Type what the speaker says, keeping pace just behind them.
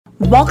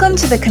Welcome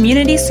to the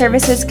Community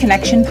Services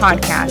Connection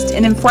Podcast,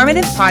 an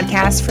informative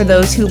podcast for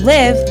those who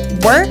live,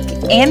 work,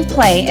 and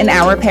play in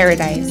our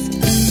paradise.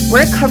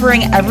 We're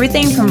covering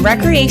everything from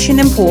recreation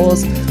and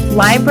pools,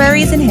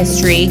 libraries and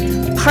history,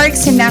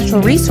 parks and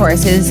natural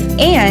resources,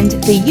 and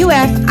the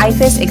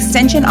UF-IFAS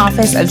Extension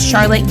Office of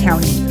Charlotte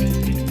County.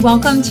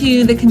 Welcome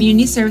to the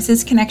Community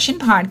Services Connection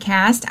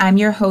Podcast. I'm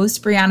your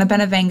host, Brianna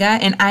Benavenga,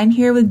 and I'm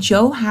here with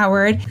Joe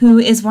Howard, who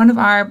is one of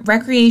our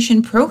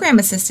recreation program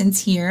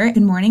assistants here.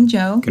 Good morning,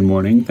 Joe. Good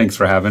morning. Thanks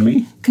for having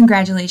me.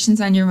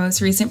 Congratulations on your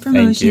most recent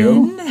promotion. Thank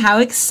you. How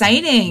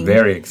exciting.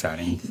 Very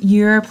exciting.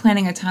 You're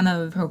planning a ton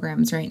of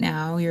programs right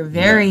now. You're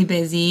very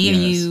busy.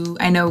 Yes.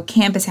 I know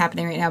camp is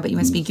happening right now, but you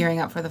must be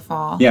gearing up for the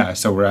fall. Yeah,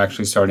 so we're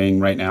actually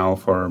starting right now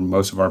for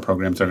most of our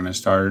programs are going to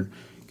start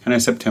kind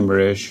of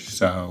September-ish,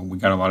 so we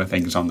got a lot of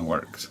things on the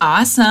works.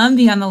 Awesome.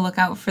 Be on the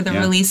lookout for the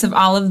release of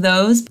all of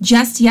those.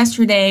 Just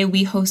yesterday,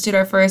 we hosted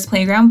our first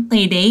Playground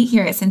Playdate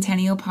here at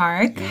Centennial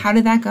Park. Yeah. How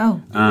did that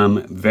go?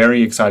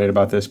 Very excited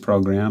about this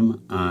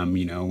program.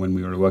 When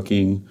we were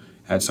looking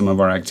at some of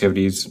our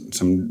activities,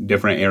 some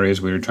different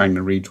areas we were trying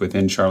to reach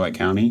within Charlotte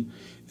County,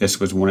 this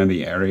was one of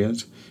the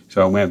areas.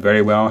 So it went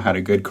very well, had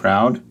a good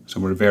crowd, so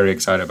we're very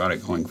excited about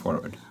it going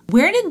forward.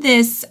 Where did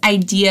this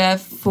idea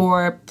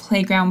for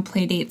Playground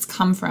Playdates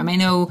come from? I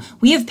know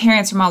we have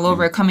parents from all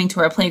over coming to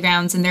our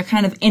playgrounds, and they're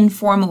kind of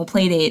informal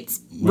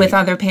playdates with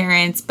other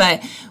parents,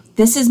 but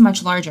this is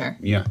much larger.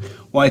 Yeah.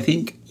 Well, I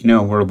think,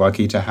 we're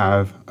lucky to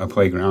have a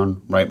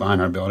playground right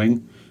behind our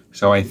building.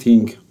 So I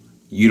think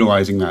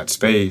utilizing that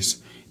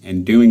space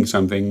and doing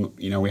something,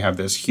 we have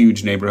this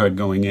huge neighborhood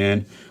going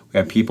in. We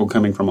have people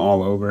coming from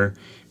all over.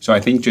 So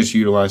I think just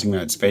utilizing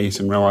that space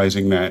and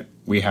realizing that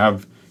we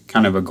have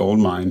kind of a gold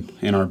mine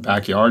in our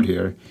backyard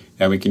here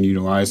that we can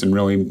utilize and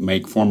really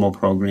make formal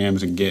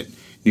programs and get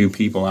new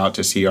people out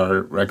to see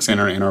our rec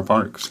center and our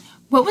parks.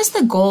 What was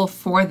the goal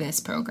for this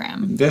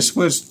program? Like I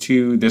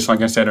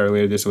said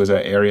earlier, this was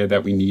an area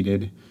that we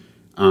needed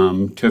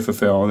to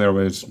fulfill. There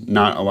was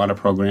not a lot of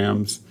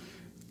programs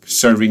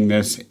serving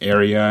this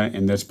area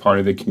and this part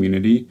of the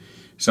community.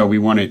 So we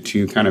wanted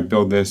to kind of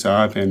build this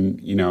up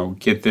and,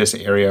 get this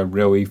area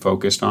really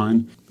focused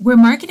on. We're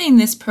marketing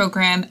this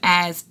program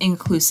as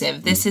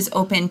inclusive. This is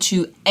open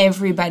to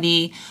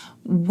everybody.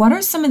 What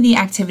are some of the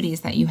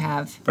activities that you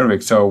have?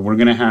 Perfect. So we're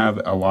going to have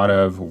a lot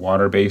of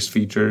water-based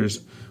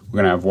features. We're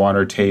going to have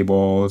water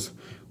tables.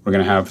 We're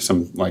going to have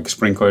some like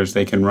sprinklers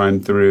they can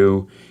run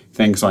through,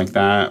 things like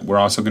that. We're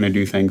also going to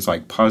do things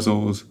like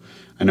puzzles.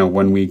 I know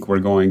one week we're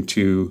going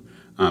to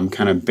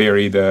kind of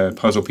bury the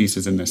puzzle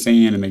pieces in the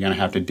sand, and they're going to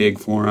have to dig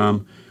for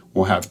them.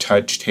 We'll have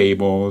touch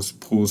tables,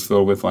 pools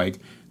filled with like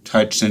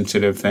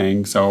touch-sensitive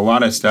things. So a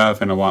lot of stuff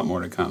and a lot more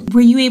to come.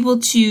 Were you able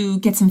to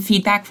get some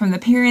feedback from the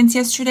parents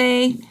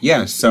yesterday?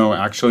 Yeah, so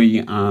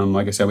actually,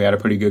 like I said, we had a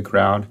pretty good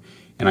crowd.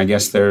 And I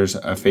guess there's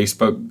a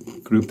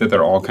Facebook group that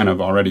they're all kind of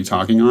already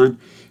talking on.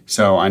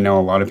 So I know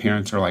a lot of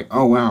parents are like,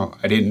 oh, wow,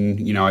 I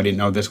didn't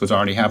know this was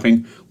already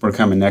happening. We're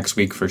coming next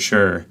week for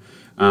sure.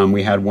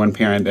 We had one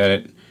parent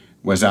that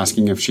was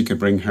asking if she could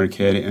bring her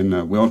kid in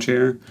a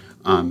wheelchair.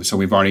 So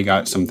we've already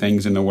got some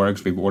things in the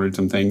works. We've ordered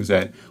some things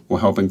that will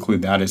help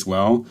include that as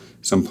well,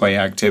 some play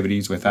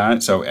activities with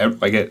that. So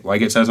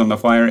like it says on the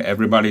flyer,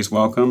 everybody's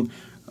welcome.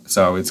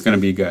 So it's going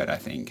to be good, I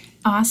think.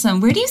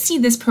 Awesome. Where do you see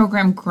this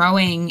program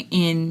growing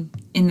in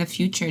the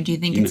future? Do you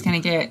think it's going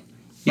to get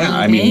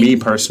big? Me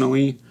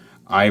personally,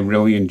 I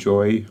really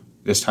enjoy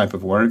this type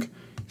of work.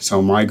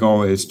 So my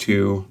goal is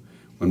to,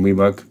 when we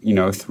look,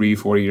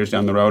 3-4 years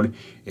down the road,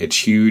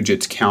 it's huge,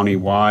 it's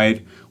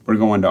county-wide. We're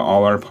going to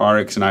all our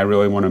parks, and I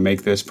really want to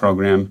make this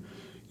program,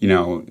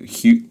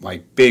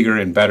 bigger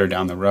and better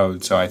down the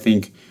road. So I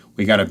think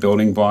we got a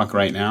building block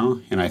right now,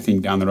 and I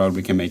think down the road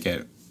we can make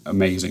it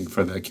amazing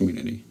for the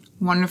community.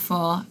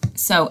 Wonderful.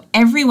 So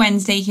every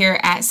Wednesday here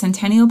at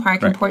Centennial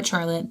Park in Port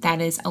Charlotte,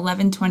 that is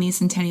 1120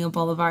 Centennial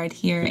Blvd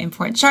here in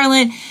Port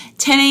Charlotte,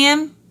 10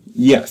 a.m.?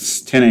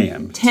 Yes, 10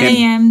 a.m. 10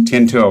 a.m.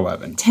 10 to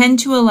 11. 10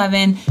 to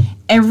 11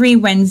 every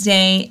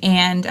Wednesday.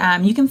 And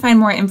you can find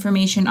more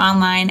information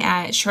online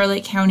at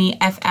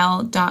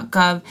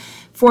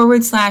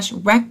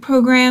charlottecountyfl.gov/rec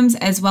programs,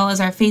 as well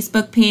as our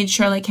Facebook page,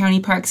 Charlotte County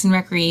Parks and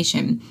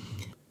Recreation.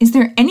 Is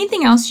there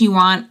anything else you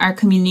want our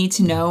community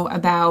to know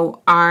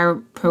about our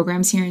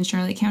programs here in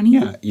Charlotte County?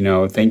 Yeah,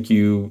 thank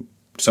you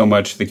so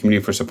much to the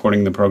community for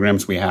supporting the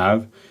programs we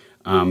have.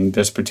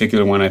 This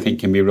particular one I think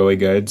can be really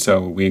good,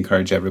 so we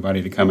encourage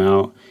everybody to come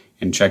out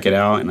and check it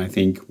out. And I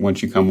think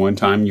once you come one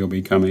time, you'll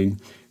be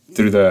coming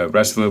through the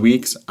rest of the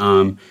weeks.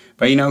 But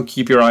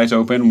keep your eyes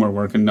open. We're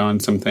working on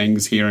some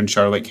things here in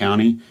Charlotte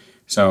County.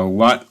 So a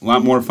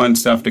lot more fun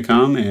stuff to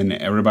come, and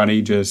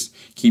everybody just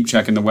keep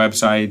checking the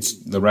websites,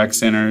 the rec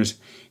centers,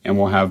 and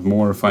we'll have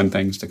more fun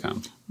things to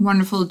come.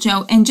 Wonderful,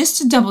 Joe. And just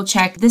to double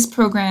check, this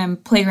program,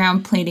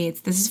 Playground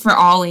Playdates, this is for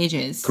all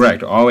ages?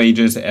 Correct. All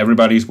ages.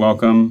 Everybody's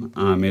welcome.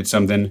 It's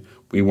something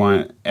we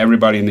want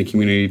everybody in the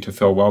community to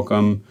feel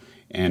welcome,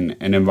 and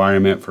an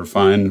environment for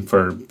fun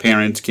for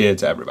parents,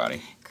 kids,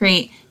 everybody.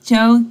 Great.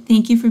 Joe,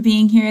 thank you for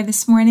being here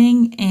this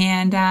morning.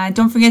 And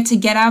don't forget to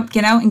get out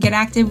and get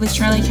active with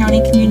Charlotte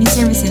County Community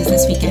Services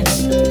this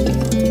weekend.